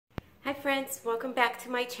Hi friends, welcome back to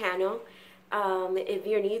my channel. If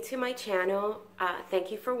you're new to my channel,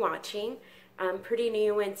 thank you for watching. I'm pretty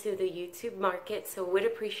new into the YouTube market, so would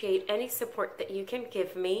appreciate any support that you can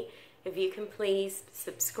give me. If you can please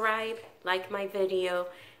subscribe, like my video,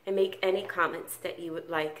 and make any comments that you would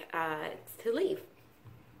like to leave.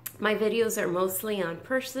 My videos are mostly on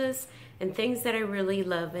purses and things that I really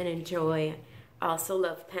love and enjoy. I also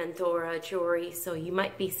love Pandora jewelry, so you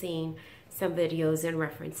might be seeing some videos in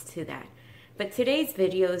reference to that. But today's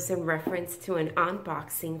video is in reference to an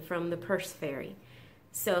unboxing from the Purse Fairy.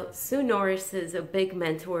 So Sue Norris is a big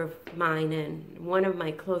mentor of mine and one of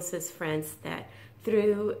my closest friends that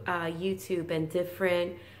through YouTube and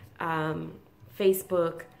different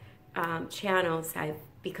Facebook channels, I've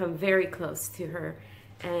become very close to her.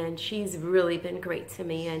 And she's really been great to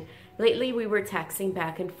me. And lately we were texting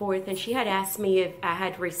back and forth, and she had asked me if I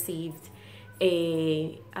had received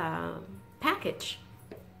a package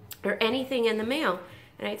or anything in the mail.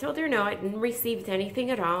 And I told her no, I hadn't received anything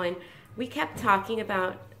at all. And we kept talking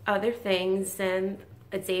about other things, and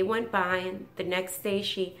a day went by, and the next day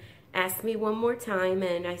she asked me one more time,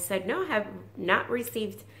 and I said, no, I have not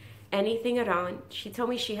received anything at all. And she told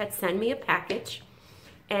me she had sent me a package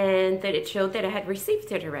and that it showed that I had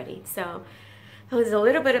received it already. So I was a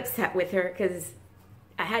little bit upset with her because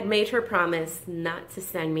I had made her promise not to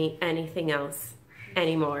send me anything else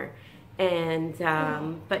anymore. And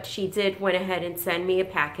but she did went ahead and send me a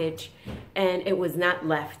package, and it was not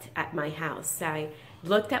left at my house. I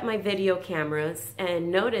looked at my video cameras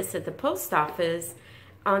and noticed that the post office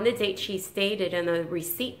on the date she stated and the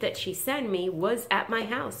receipt that she sent me was at my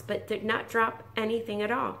house, but did not drop anything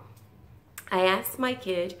at all. I asked my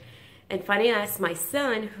kid, and finally I asked my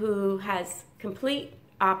son, who has complete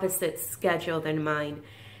opposite schedule than mine,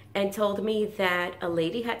 and told me that a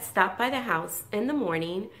lady had stopped by the house in the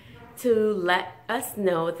morning to let us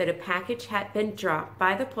know that a package had been dropped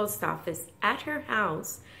by the post office at her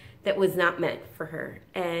house that was not meant for her.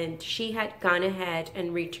 And she had gone ahead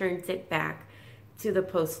and returned it back to the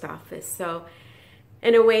post office. So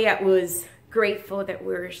in a way, I was grateful that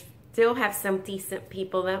we're still have some decent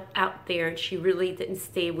people out there, and she really didn't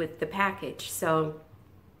stay with the package. So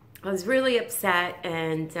I was really upset,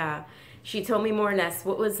 and she told me more or less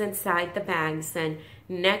what was inside the bags. And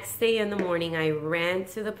next day in the morning, I ran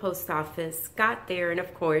to the post office, got there, and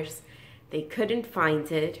of course, they couldn't find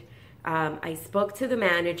it. I spoke to the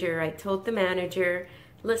manager. I told the manager,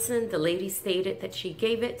 listen, the lady stated that she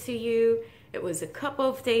gave it to you. It was a couple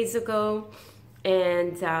of days ago,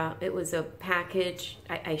 and it was a package.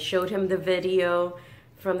 I showed him the video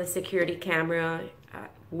from the security camera,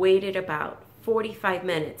 waited about 45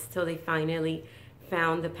 minutes till they finally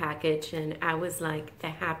found the package, and I was like the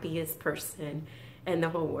happiest person in the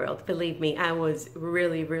whole world. Believe me, I was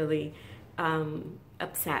really, really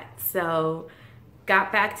upset. So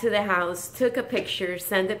got back to the house, took a picture,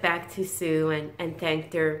 sent it back to Sue, and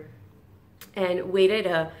thanked her, and waited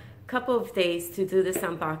a couple of days to do this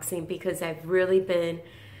unboxing because I've really been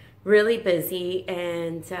really busy,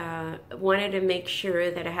 and wanted to make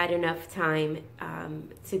sure that I had enough time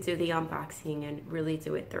to do the unboxing and really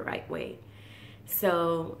do it the right way.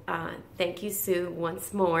 So thank you, Sue,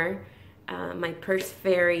 once more. My Purse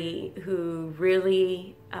Fairy, who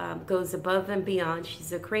really goes above and beyond.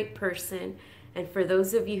 She's a great person. And for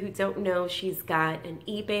those of you who don't know, she's got an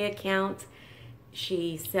eBay account.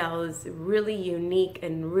 She sells really unique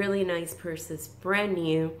and really nice purses, brand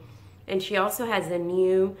new. And she also has a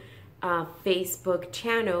new Facebook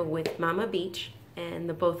channel with Mama Beach, and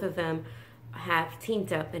the both of them have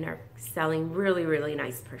teamed up and are selling really, really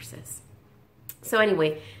nice purses. So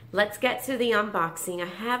anyway, let's get to the unboxing. I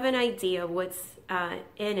have an idea what's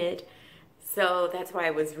in it, so that's why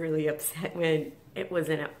I was really upset when it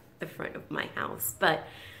wasn't at the front of my house. But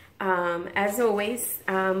as always,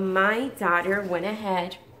 my daughter went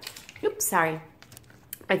ahead,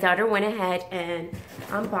 my daughter went ahead and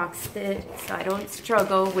unboxed it so I don't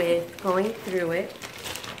struggle with going through it.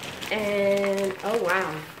 And oh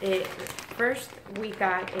wow, first we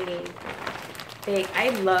got a big, I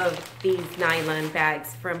love these nylon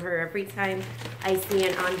bags from her. Every time I see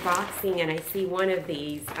an unboxing and I see one of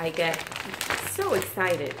these, I get so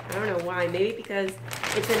excited. I don't know why, maybe because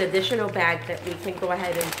it's an additional bag that we can go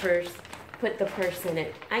ahead and put the purse in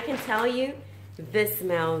it. I can tell you, this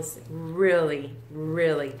smells really,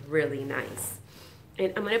 really, really nice.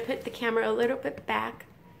 And I'm gonna put the camera a little bit back.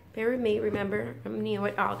 Bear with me, remember, I'm new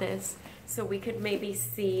at all this, so we could maybe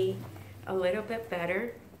see a little bit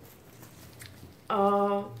better.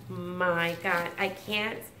 Oh my God, I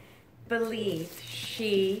can't believe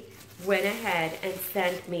she went ahead and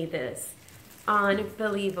sent me this.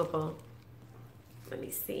 Unbelievable. Let me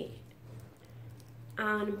see.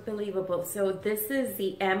 Unbelievable. So this is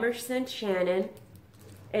the Emerson Shannon,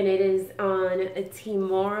 and it is on a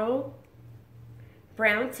Timoro,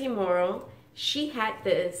 brown Timoro. She had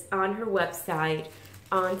this on her website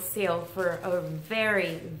on sale for a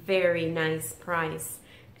very, very nice price.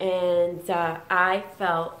 And I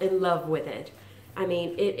fell in love with it. I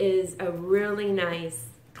mean, it is a really nice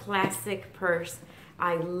classic purse.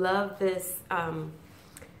 I love this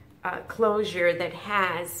closure that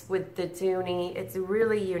has with the Dooney. It's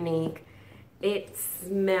really unique. It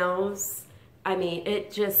smells, I mean,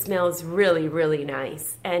 it just smells really, really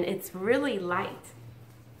nice. And it's really light.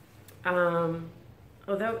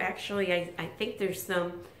 Although actually I think there's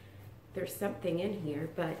something in here,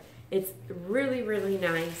 but it's really, really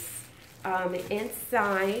nice.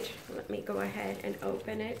 Inside, let me go ahead and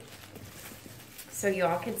open it so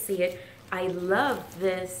y'all can see it. I love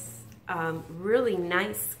this really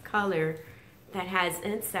nice color that has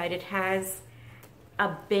inside. It has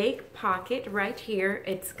a big pocket right here.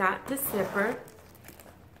 It's got the zipper.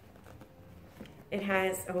 It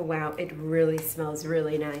has, oh wow, it really smells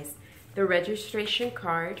really nice. The registration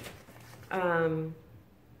card.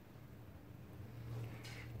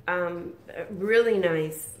 Really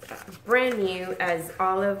nice. Brand new, as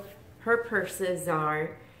all of her purses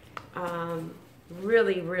are.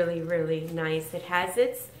 Really, really, really nice. It has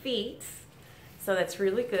its feet, so that's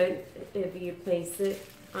really good if you place it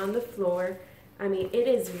on the floor. I mean, it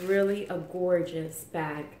is really a gorgeous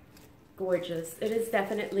bag. Gorgeous. It is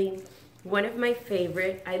definitely one of my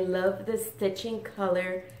favorite. I love the stitching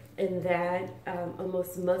color in that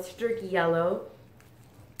almost mustard yellow.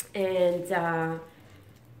 And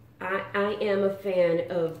I am a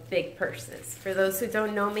fan of big purses. For those who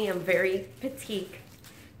don't know me, I'm very petite.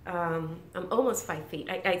 I'm almost 5 feet.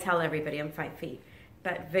 I tell everybody I'm 5 feet,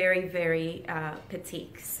 but very, very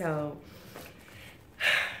petite. So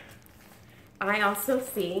I also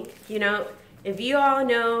see, you know, if you all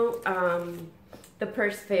know the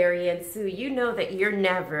Purse Fairy and Sue, you know that you're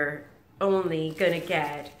never only gonna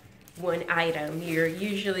get one item. You're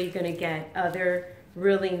usually gonna get other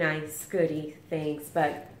really nice goodie things,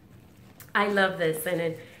 but I love this. And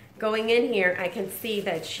then going in here, I can see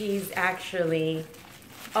that she's actually,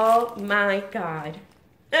 oh my God.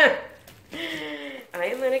 I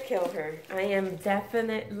am gonna kill her. I am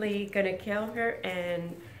definitely gonna kill her,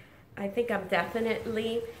 and I think I'm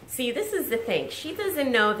definitely, see, this is the thing. She doesn't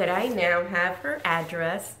know that I now have her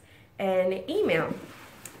address and email.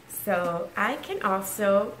 So I can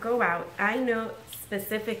also go out. I know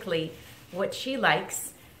specifically what she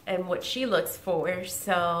likes and what she looks for.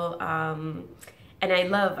 So, and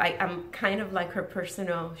I'm kind of like her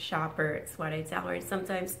personal shopper. It's what I tell her. And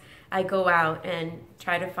sometimes I go out and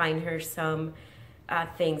try to find her some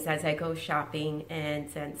things as I go shopping and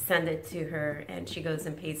send it to her, and she goes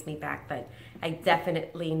and pays me back. But I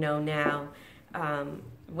definitely know now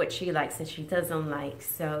what she likes and she doesn't like.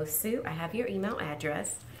 So Sue, I have your email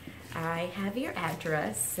address. I have your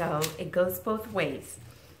address, so it goes both ways.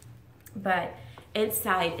 But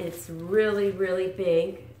inside it's really, really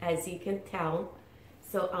big, as you can tell.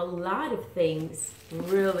 So a lot of things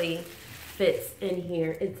really fits in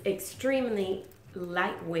here. It's extremely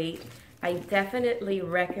lightweight. I definitely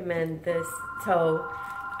recommend this toe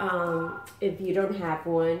if you don't have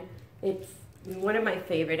one. It's one of my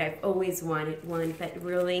favorite. I've always wanted one, but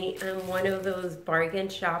really I'm one of those bargain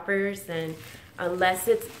shoppers, and unless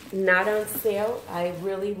it's not on sale, I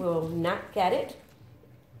really will not get it.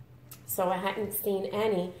 So I hadn't seen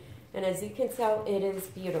any, and as you can tell, it is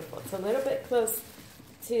beautiful. It's a little bit close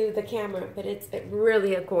to the camera, but it's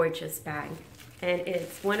really a gorgeous bag, and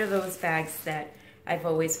it's one of those bags that I've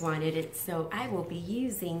always wanted it. So I will be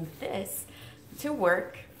using this to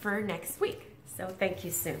work for next week. So thank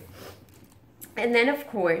you, Sue. And then of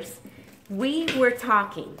course, we were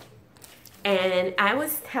talking, and I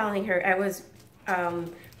was telling her, I was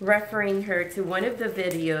referring her to one of the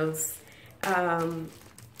videos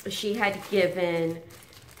she had given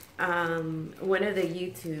one of the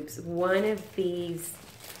YouTubes, one of these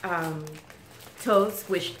toes,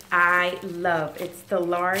 which I love. It's the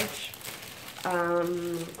large,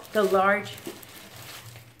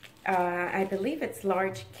 I believe it's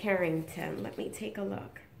large Carrington. Let me take a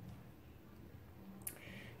look.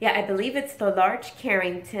 Yeah, I believe it's the large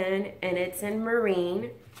Carrington, and it's in marine.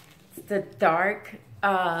 It's the dark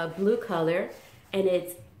blue color, and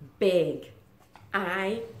it's big.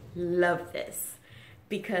 I love this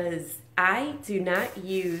because I do not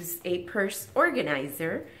use a purse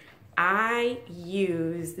organizer. I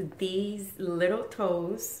use these little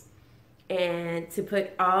toes and to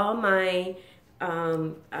put all my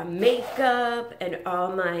makeup and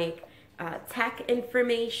all my tech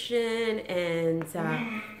information, and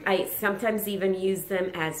I sometimes even use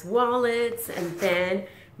them as wallets. And then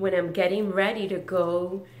when I'm getting ready to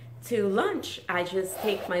go to lunch, I just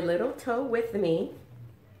take my little tote with me,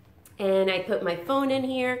 and I put my phone in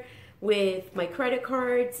here with my credit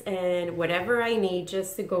cards and whatever I need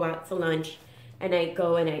just to go out to lunch, and I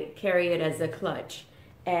go and I carry it as a clutch,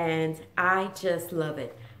 and I just love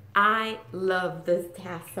it. I love this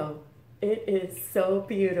tassel. It is so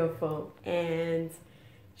beautiful, and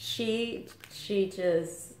she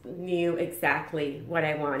just knew exactly what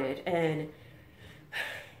I wanted, and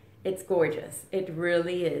it's gorgeous. It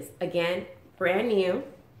really is. Again, brand new,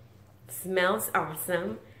 smells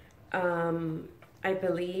awesome. I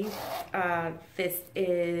believe this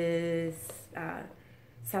is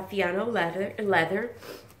Saffiano leather.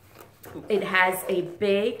 It has a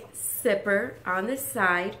big zipper on the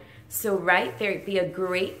side, so right there it'd be a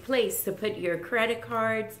great place to put your credit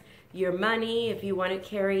cards, your money, if you want to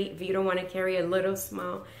carry, if you don't want to carry a little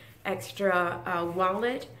small extra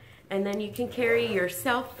wallet. And then you can carry your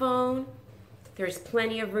cell phone. There's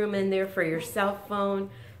plenty of room in there for your cell phone,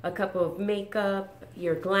 a couple of makeup,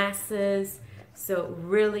 your glasses. So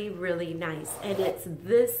really, really nice. And it's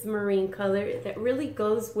this marine color that really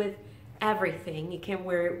goes with everything. You can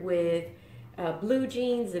wear it with blue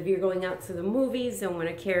jeans. If you're going out to the movies and want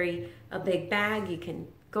to carry a big bag, you can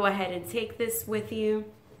go ahead and take this with you.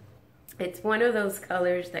 It's one of those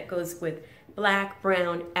colors that goes with black,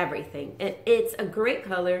 brown, everything. And it's a great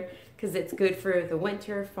color because it's good for the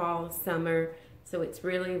winter, fall, summer. So it's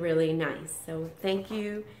really, really nice. So thank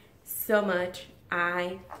you so much.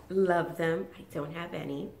 I love them. I don't have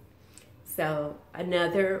any. So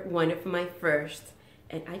another one of my first.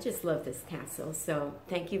 And I just love this tassel. So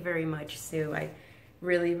thank you very much, Sue. I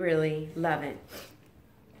really, really love it.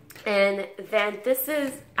 And then this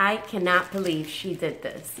is, I cannot believe she did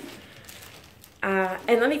this.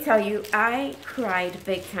 And let me tell you, I cried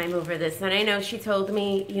big time over this. And I know she told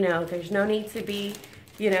me, you know, there's no need to be,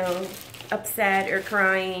 you know, upset or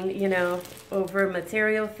crying, you know, over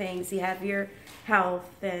material things. You have your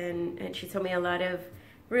health. And she told me a lot of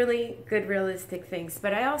really good, realistic things.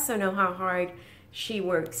 But I also know how hard she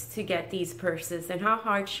works to get these purses and how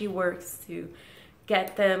hard she works to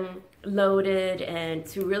get them loaded and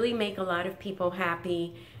to really make a lot of people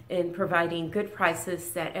happy in providing good prices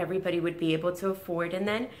that everybody would be able to afford. And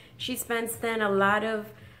then she spends then a lot of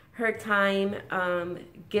her time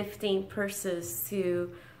gifting purses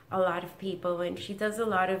to a lot of people, and she does a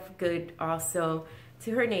lot of good also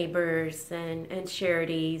to her neighbors and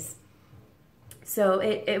charities. So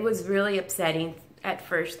it was really upsetting at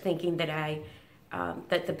first, thinking that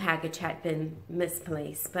that the package had been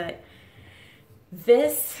misplaced. But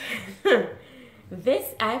this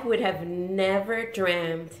this I would have never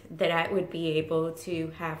dreamed that I would be able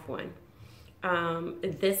to have one.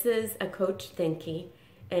 This is a Coach Thinky,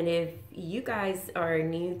 and if you guys are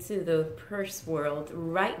new to the purse world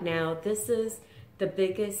right now, this is the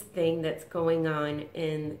biggest thing that's going on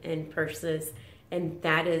in purses, and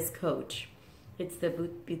that is Coach. It's the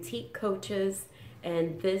boutique Coaches,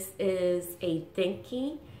 and this is a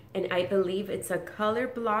Dinky, and I believe it's a color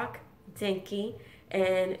block Dinky,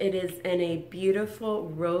 and it is in a beautiful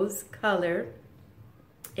rose color.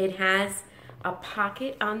 It has a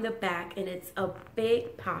pocket on the back, and it's a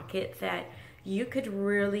big pocket that you could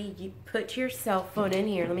really put your cell phone in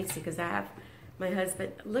here. Let me see, because I have my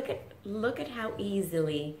husband. Look at how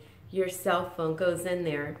easily your cell phone goes in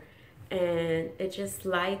there, and it just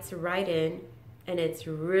slides right in, and it's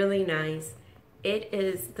really nice. It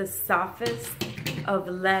is the softest of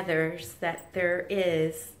leathers that there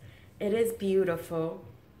is. It is beautiful.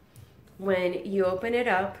 When you open it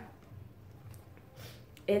up,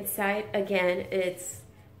 inside again, it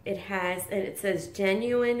says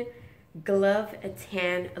genuine glove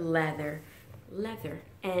tan leather,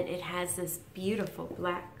 and it has this beautiful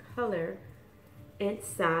black color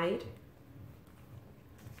inside.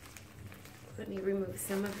 Let me remove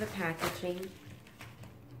some of the packaging.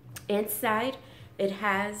 Inside, it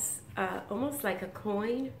has almost like a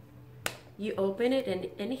coin. You open it, and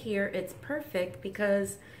in here it's perfect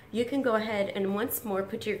because you can go ahead and once more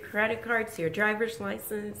put your credit cards, your driver's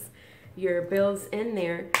license, your bills in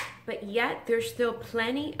there, but yet there's still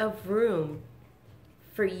plenty of room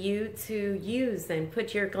for you to use and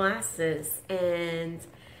put your glasses and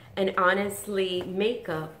honestly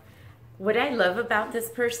makeup. What I love about this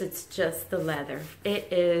purse, it's just the leather.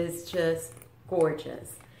 It is just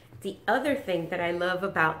gorgeous. The other thing that I love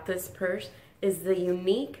about this purse is the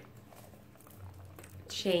unique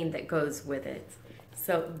chain that goes with it.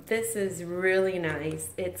 So this is really nice.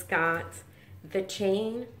 It's got the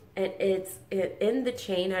chain and it's in the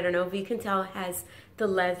chain. I don't know if you can tell, it has the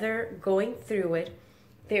leather going through it.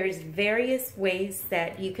 There's various ways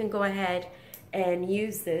that you can go ahead and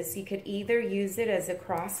use this. You could either use it as a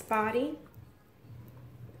crossbody.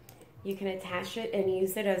 You can attach it and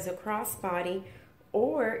use it as a crossbody,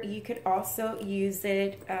 or you could also use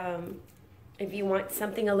it if you want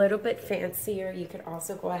something a little bit fancier. You could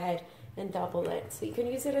also go ahead and double it. So you can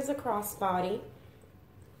use it as a crossbody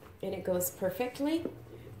and it goes perfectly,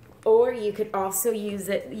 or you could also use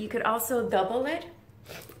it, you could also double it,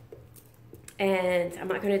 and I'm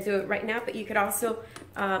not going to do it right now, but you could also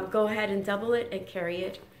go ahead and double it and carry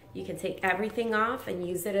it. You can take everything off and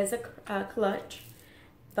use it as a clutch,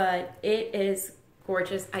 but it is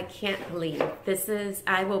gorgeous. I can't believe this is,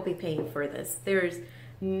 I will be paying for this. There's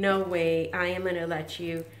no way I am going to let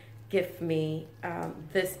you gift me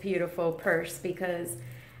this beautiful purse, because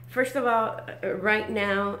first of all, right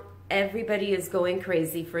now everybody is going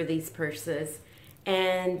crazy for these purses,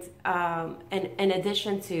 and in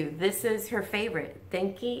addition to, this is her favorite.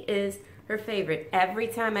 Dinky is her favorite. Every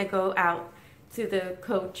time I go out to the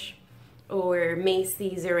Coach or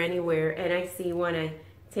Macy's or anywhere and I see one, I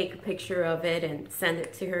take a picture of it and send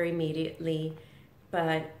it to her immediately.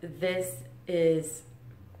 But this is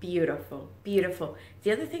beautiful, beautiful.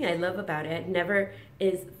 The other thing I love about it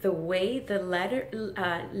is the way the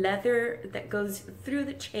leather that goes through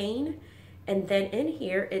the chain, and then in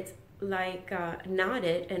here it's like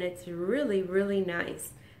knotted, and it's really, really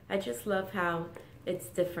nice. I just love how it's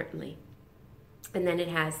differently. And then it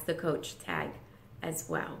has the Coach tag as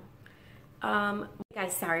well.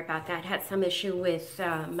 Guys, sorry about that. Had some issue with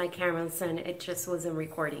my camera, and it just wasn't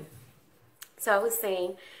recording. So I was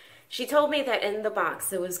saying, she told me that in the box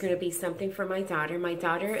there was going to be something for my daughter. My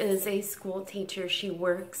daughter is a school teacher. She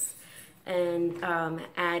works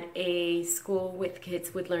at a school with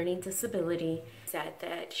kids with learning disability. Said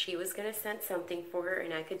that she was going to send something for her,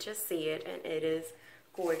 and I could just see it, and it is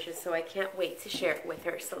gorgeous. So I can't wait to share it with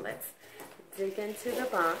her. So let's dig into the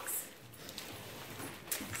box.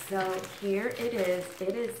 So here it is.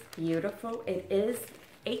 It is beautiful. It is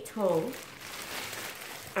a tome.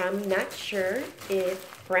 I'm not sure if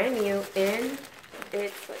brand new in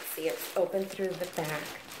it's, let's see, it's open through the back.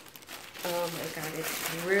 Oh my God,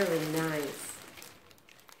 it's really nice.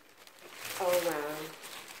 Oh wow.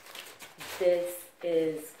 This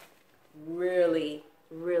is really,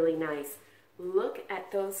 really nice. Look at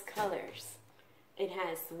those colors. It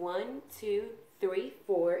has 1, 2, 3,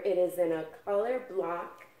 4. It is in a color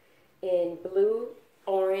block in blue,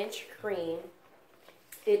 orange, cream.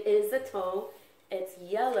 It is a tone. It's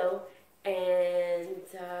yellow, and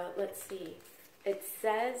let's see. It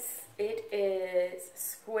says it is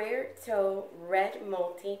square toe red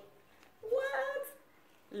multi. What?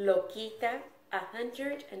 Loquita,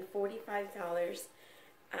 $145.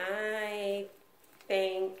 I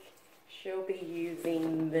think she'll be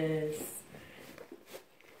using this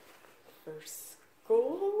for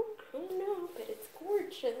school. I don't know, but it's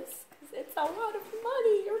gorgeous because it's a lot of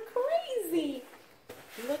money. You're crazy.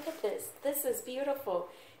 Look at this. This is beautiful.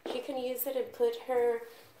 She can use it and put her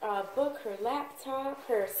book, her laptop,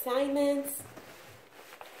 her assignments.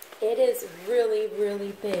 It is really,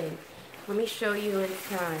 really big. Let me show you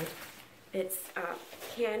inside. It's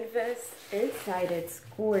canvas. Inside it's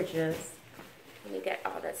gorgeous. Let me get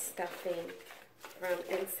all the stuffing from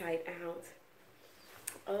inside out.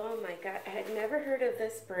 Oh my God. I had never heard of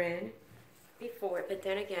this brand before, but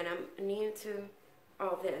then again, I'm new to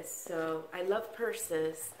all this. So I love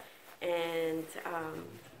purses, and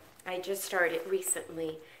I just started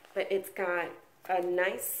recently, but it's got a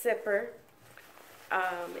nice zipper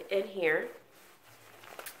in here,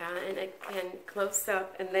 and again, close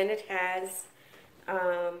up, and then it has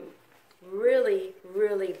really,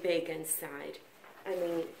 really big inside. I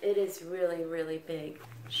mean, it is really, really big.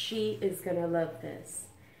 She is gonna love this.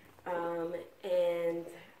 And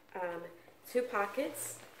 2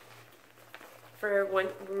 pockets, for one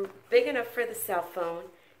big enough for the cell phone,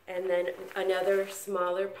 and then another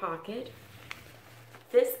smaller pocket.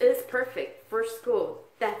 This is perfect for school,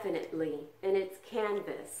 definitely, and it's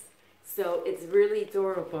canvas, so it's really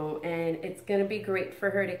durable, and it's gonna be great for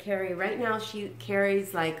her to carry. Right now she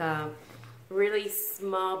carries like a really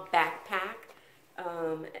small backpack.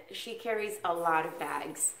 She carries a lot of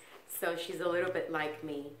bags, so she's a little bit like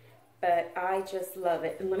me, but I just love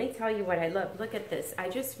it. And let me tell you what I love. Look at this. I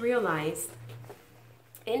just realized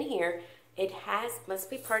in here it has, must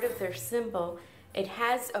be part of their symbol, it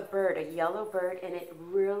has a bird, a yellow bird, and it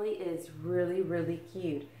really is really, really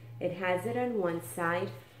cute. It has it on one side,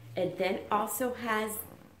 and then also has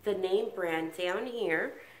the name brand down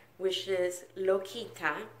here, which is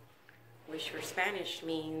Loquita. which for Spanish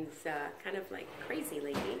means kind of like crazy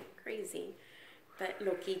lady, crazy, but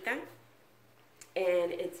loquita.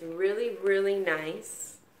 And it's really, really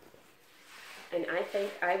nice. And I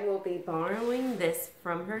think I will be borrowing this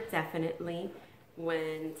from her definitely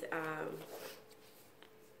when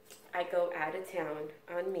I go out of town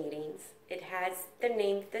on meetings. It has the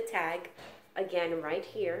name, the tag, again right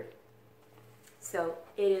here. So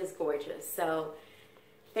it is gorgeous. So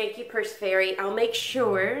thank you, Purse Fairy. I'll make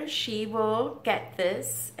sure she will get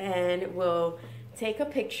this and will take a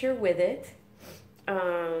picture with it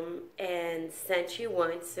and send you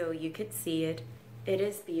one so you could see it. It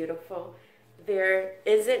is beautiful. There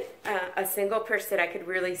isn't a single purse that I could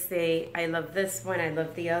really say, I love this one, I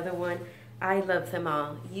love the other one. I love them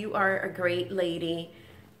all. You are a great lady,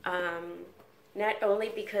 not only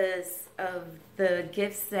because of the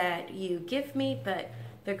gifts that you give me, but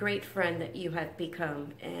the great friend that you have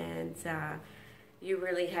become. And you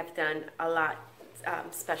really have done a lot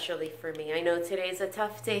specially for me. I know today's a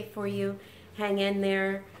tough day for you. Hang in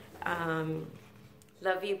there.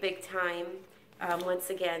 Love you big time. Once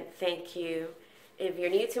again, thank you. If you're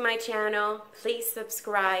new to my channel, please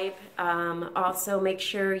subscribe. Also, make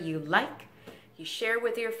sure you like, you share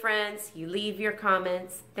with your friends, you leave your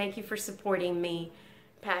comments. Thank you for supporting me.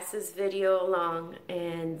 Pass this video along,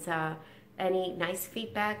 and any nice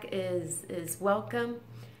feedback is welcome.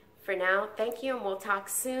 For now, thank you, and we'll talk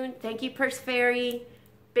soon. Thank you, Purse Fairy.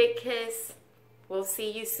 Big kiss. We'll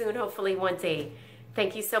see you soon, hopefully one day.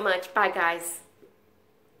 Thank you so much. Bye, guys.